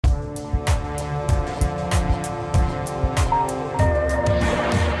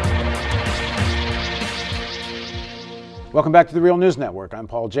Welcome back to the Real News Network. I'm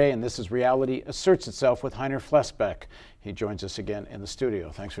Paul Jay, and this is Reality Asserts Itself with Heiner Flassbeck. He joins us again in the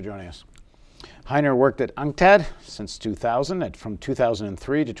studio. Thanks for joining us. Heiner worked at UNCTAD since 2000. And from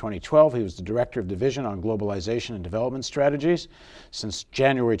 2003 to 2012, he was the Director of Division on Globalization and Development Strategies. Since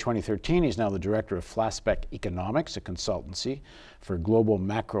January 2013, he's now the Director of Flassbeck Economics, a consultancy for global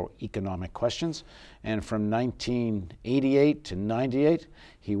macroeconomic questions. And from 1988 to 98,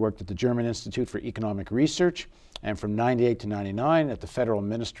 he worked at the German Institute for Economic Research. And from 98 to 99 at the Federal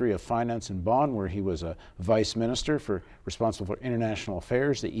Ministry of Finance in Bonn, where he was a vice minister responsible for international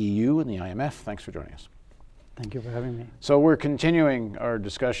affairs, the EU and the IMF. Thanks for joining us. Thank you for having me. So we're continuing our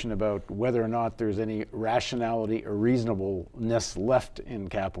discussion about whether or not there's any rationality or reasonableness left in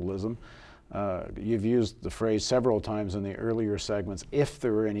capitalism. You've used the phrase several times in the earlier segments, if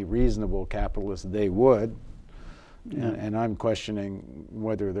there were any reasonable capitalists, they would. Yeah. And I'm questioning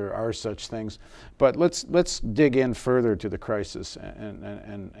whether there are such things. But let's dig in further to the crisis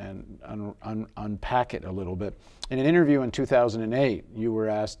and unpack it a little bit. In an interview in 2008, you were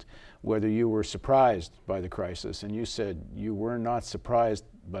asked whether you were surprised by the crisis, and you said you were not surprised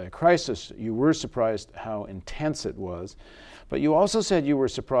by a crisis. You were surprised how intense it was. But you also said you were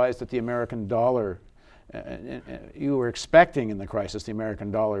surprised that the American dollar, you were expecting in the crisis the American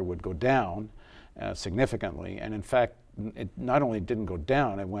dollar would go down significantly, and in fact it not only didn't go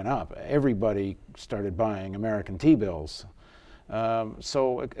down, it went up. Everybody started buying American T-bills.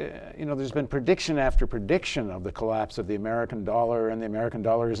 There's been prediction after prediction of the collapse of the American dollar, and the American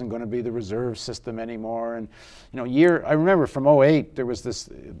dollar isn't going to be the reserve system anymore. And I remember from 2008 there was this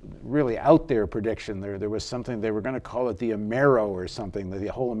really out there prediction. There was something, they were going to call it the Amero or something, that the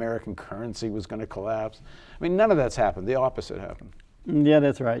whole American currency was going to collapse. I mean, none of that's happened. The opposite happened. Yeah,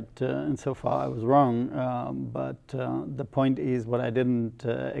 that's right. And so far I was wrong. But the point is, what I didn't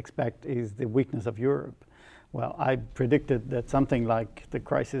expect is the weakness of Europe. Well, I predicted that something like the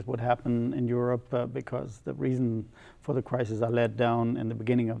crisis would happen in Europe because the reason for the crisis I laid down in the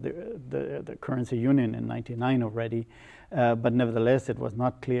beginning of the currency union in 1999 already. But nevertheless, it was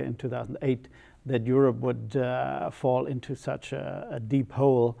not clear in 2008 that Europe would fall into such a deep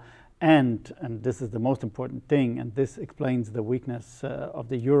hole. And this is the most important thing, and this explains the weakness of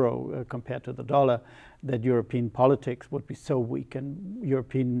the euro compared to the dollar, that European politics would be so weak, and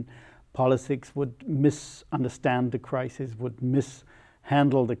European politics would misunderstand the crisis, would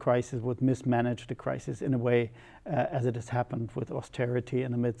mishandle the crisis, would mismanage the crisis in a way as it has happened with austerity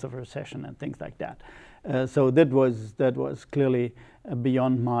in the midst of a recession and things like that. So that was clearly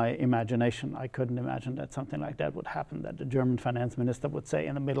beyond my imagination. I couldn't imagine that something like that would happen, that the German finance minister would say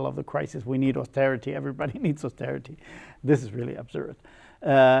in the middle of the crisis, we need austerity, everybody needs austerity. This is really absurd.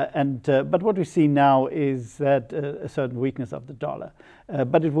 But what we see now is that a certain weakness of the dollar.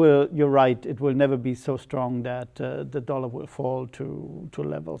 But you're right, it will never be so strong that the dollar will fall to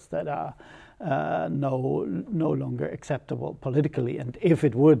levels that are no longer acceptable politically. And if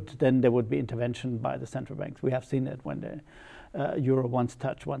it would, then there would be intervention by the central banks. We have seen it when the euro once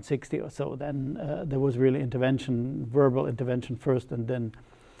touched 160 or so. Then there was really intervention, verbal intervention first, and then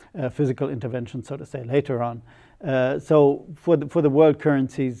physical intervention, so to say, later on. So for the world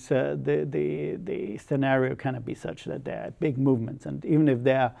currencies, the scenario cannot be such that there are big movements. And even if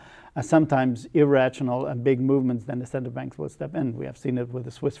there are sometimes irrational and big movements, then the central banks will step in. We have seen it with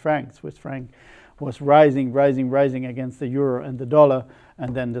the Swiss franc. Swiss franc was rising against the euro and the dollar,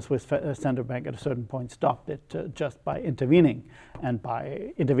 and then the Swiss central bank at a certain point stopped it just by intervening. And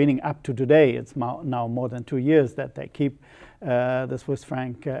by intervening up to today, it's now more than 2 years that they keep the Swiss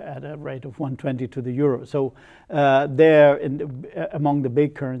franc at a rate of 120 to the euro. So among the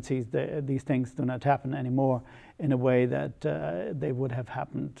big currencies, these things do not happen anymore in a way that they would have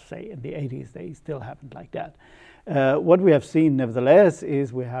happened, say, in the 80s. They still happened like that. What we have seen, nevertheless,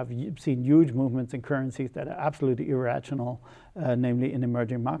 is we have seen huge movements in currencies that are absolutely irrational, namely in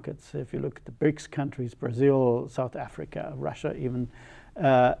emerging markets. If you look at the BRICS countries, Brazil, South Africa, Russia even,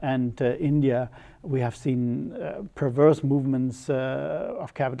 and India, we have seen perverse movements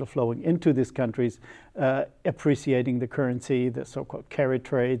of capital flowing into these countries, appreciating the currency, the so-called carry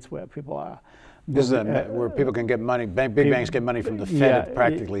trades, where people are This is where people can get money, big banks get money from the Fed at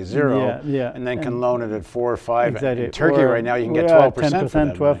practically zero, and then can loan it at 4 or 5. Exactly. In Turkey right now, you can get 12%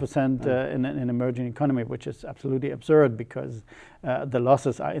 10%, 12% in an emerging economy, which is absolutely absurd because the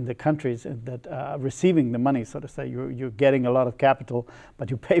losses are in the countries that are receiving the money, so to say. You're getting a lot of capital, but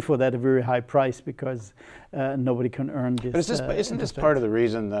you pay for that a very high price because nobody can earn this. But isn't this part of the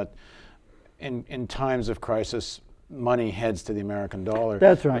reason that in times of crisis, money heads to the American dollar?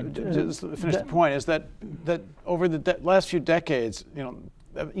 That's right. Just finish the point is that over the last few decades,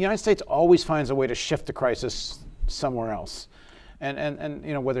 the United States always finds a way to shift the crisis somewhere else. And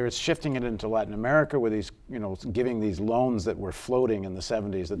you know, whether it's shifting it into Latin America with these, you know, giving these loans that were floating in the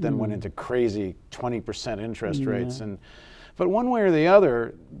 70s that then went into crazy 20% interest rates. But one way or the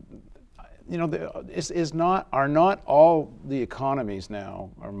other, you know, are not all the economies now,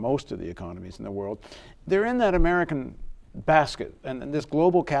 or most of the economies in the world, they're in that American basket. And this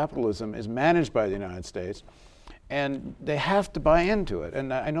global capitalism is managed by the United States. And they have to buy into it.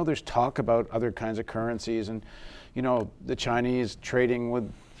 And I know there's talk about other kinds of currencies and, you know, the Chinese trading with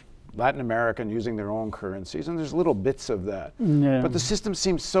Latin America and using their own currencies, and there's little bits of that. Yeah. But the system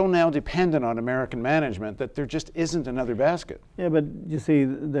seems so now dependent on American management that there just isn't another basket. Yeah, but you see,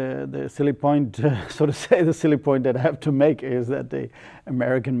 the silly point, so to say, the silly point that I have to make is that the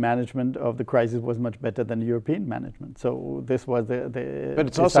American management of the crisis was much better than the European management. So this was the But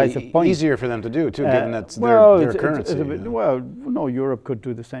it's also point. easier for them to do, too, given that's their currency. Well, no, Europe could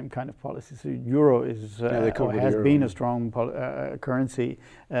do the same kind of policy. So Euro is, or has been a strong currency,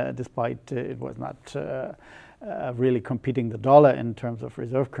 despite it was not really competing the dollar in terms of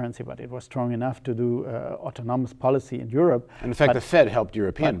reserve currency, but it was strong enough to do autonomous policy in Europe. And in fact, the Fed helped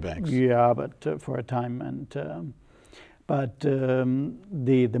European banks. Yeah, but for a time. And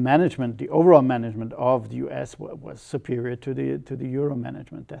the management, the overall management of the U.S. was superior to the Euro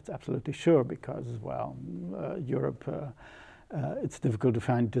management. That's absolutely sure, because, well, Europe. It's difficult to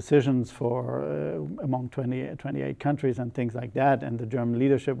find decisions for among 28 countries and things like that, and the German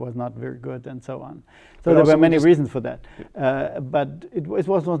leadership was not very good, and so on. So there were many reasons for that. But it was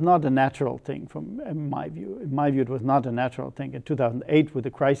not a natural thing, in my view. In my view, it was not a natural thing. In 2008, with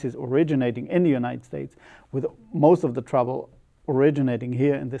the crisis originating in the United States, with most of the trouble originating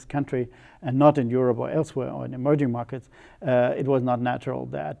here in this country and not in Europe or elsewhere or in emerging markets, it was not natural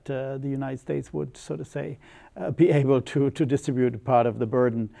that the United States would, so to say, be able to distribute a part of the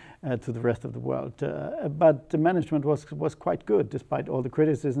burden to the rest of the world. But the management was quite good, despite all the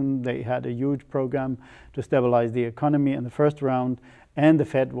criticism. They had a huge program to stabilize the economy in the first round, and the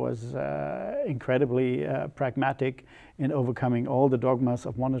Fed was incredibly pragmatic in overcoming all the dogmas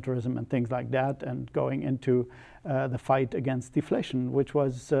of monetarism and things like that, and going into the fight against deflation, which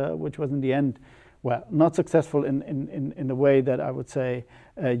was in the end, well, not successful in the way that I would say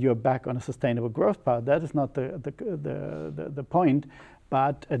you're back on a sustainable growth path. That is not the point,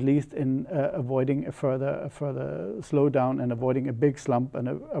 but at least in avoiding a further slowdown and avoiding a big slump and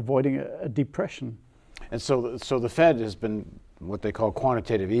avoiding a depression. And so the Fed has been what they call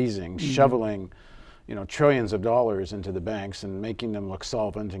quantitative easing, shoveling, you know, trillions of dollars into the banks and making them look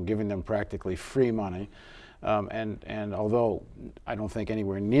solvent and giving them practically free money. And although I don't think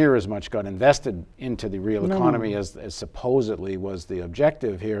anywhere near as much got invested into the real economy as supposedly was the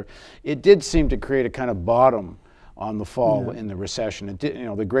objective here, it did seem to create a kind of bottom on the fall in the recession. It did, you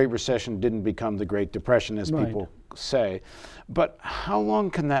know, the Great Recession didn't become the Great Depression, as people say. But how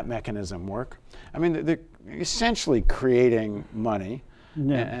long can that mechanism work? I mean, they're essentially creating money.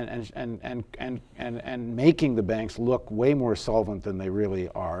 And making the banks look way more solvent than they really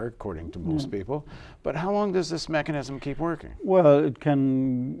are, according to most people. But how long does this mechanism keep working? Well, it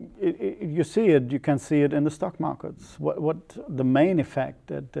can. You see it. You can see it in the stock markets. What the main effect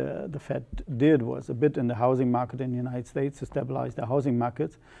that the Fed did was a bit in the housing market in the United States to stabilize the housing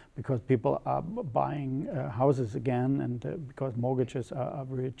markets, because people are buying houses again, and because mortgages are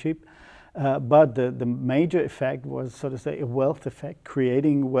very cheap. But the major effect was, so to say, a wealth effect,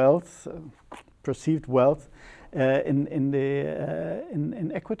 creating wealth, perceived wealth in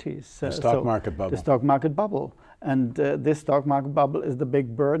equities. The stock market bubble. The stock market bubble. And this stock market bubble is the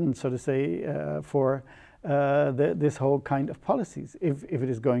big burden, so to say, for this whole kind of policies. If it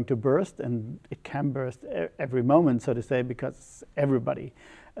is going to burst, and it can burst every moment, so to say, because everybody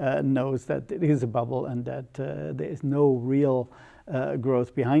knows that it is a bubble and that there is no real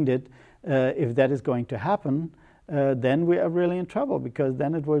growth behind it. If that is going to happen, then we are really in trouble, because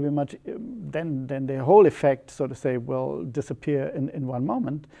then it will be much. Then the whole effect, so to say, will disappear in one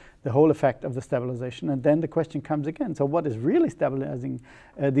moment. The whole effect of the stabilization, and then the question comes again. So, what is really stabilizing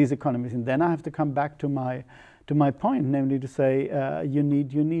these economies? And then I have to come back to my point, namely to say you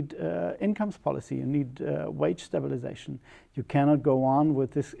need incomes policy, you need wage stabilization. You cannot go on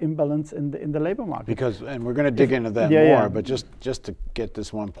with this imbalance in the labor market. Because, and we're going to dig into that more, but just to get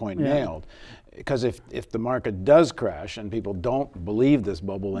this one point nailed, because if the market does crash and people don't believe this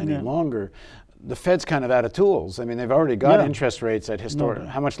bubble any longer, the Fed's kind of out of tools. I mean, they've already got interest rates at historic.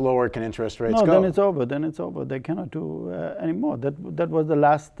 How much lower can interest rates go? No, then it's over. Then it's over. They cannot do anymore. That was the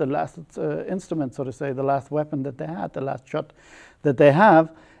last instrument, so to say, the last weapon that they had, the last shot that they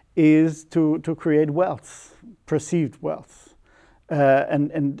have, is to create wealth, perceived wealth,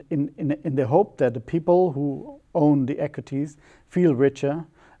 and in the hope that the people who own the equities feel richer,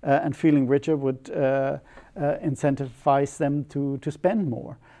 and feeling richer would incentivize them to spend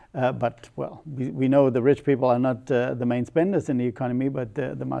more. But, well, we know the rich people are not the main spenders in the economy, but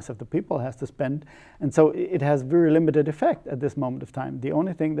the mass of the people has to spend. And so it has very limited effect at this moment of time. The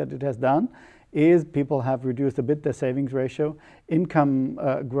only thing that it has done is people have reduced a bit their savings ratio. Income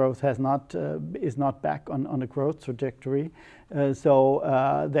growth is not back on a growth trajectory. So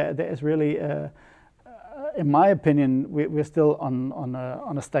there is really, in my opinion, we're still on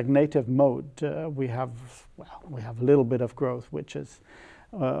a stagnative mode. We have a little bit of growth, which is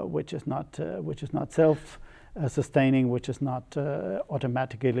not self-sustaining, which is not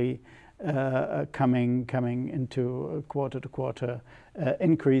automatically coming into quarter-to-quarter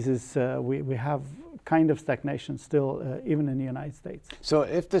increases. We have kind of stagnation still, even in the United States. So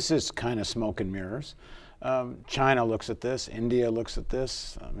if this is kind of smoke and mirrors, China looks at this, India looks at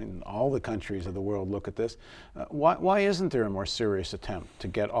this, I mean, all the countries of the world look at this. Why isn't there a more serious attempt to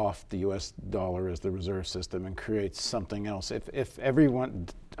get off the US dollar as the reserve system and create something else? If everyone,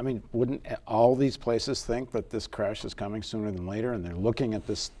 I mean, wouldn't all these places think that this crash is coming sooner than later, and they're looking at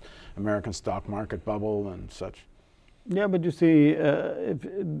this American stock market bubble and such? Yeah, but you see, if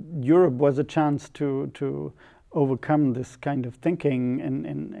Europe was a chance to overcome this kind of thinking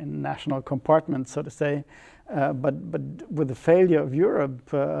in national compartments, so to say. But with the failure of Europe,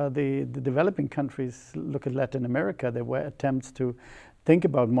 the developing countries, look at Latin America, there were attempts to think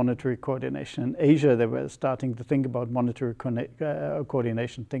about monetary coordination. In Asia, they were starting to think about monetary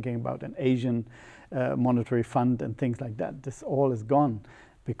coordination, thinking about an Asian monetary fund and things like that. This all is gone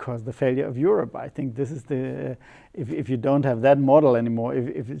because the failure of Europe. I think this is the, if you don't have that model anymore,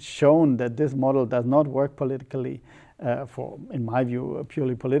 if it's shown that this model does not work politically for, in my view,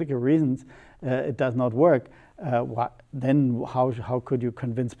 purely political reasons, it does not work, then how could you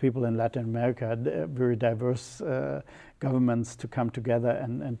convince people in Latin America, very diverse governments, to come together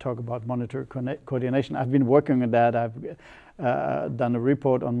and talk about monetary coordination? I've been working on that. I've done a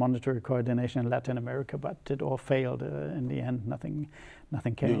report on monetary coordination in Latin America, but it all failed in the end. Nothing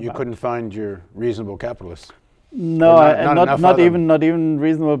came about. You couldn't find your reasonable capitalists? No, not even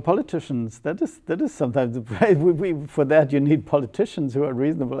reasonable politicians. That is sometimes for that you need politicians who are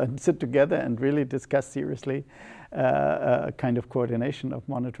reasonable and sit together and really discuss seriously a kind of coordination of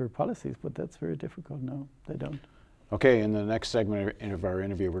monetary policies. But that's very difficult. No, they don't. Okay, in the next segment of our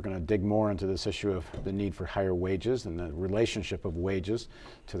interview, we're going to dig more into this issue of the need for higher wages and the relationship of wages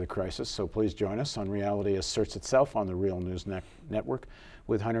to the crisis. So please join us on Reality Asserts Itself on the Real News Network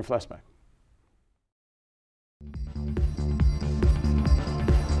with Heiner Flassbeck.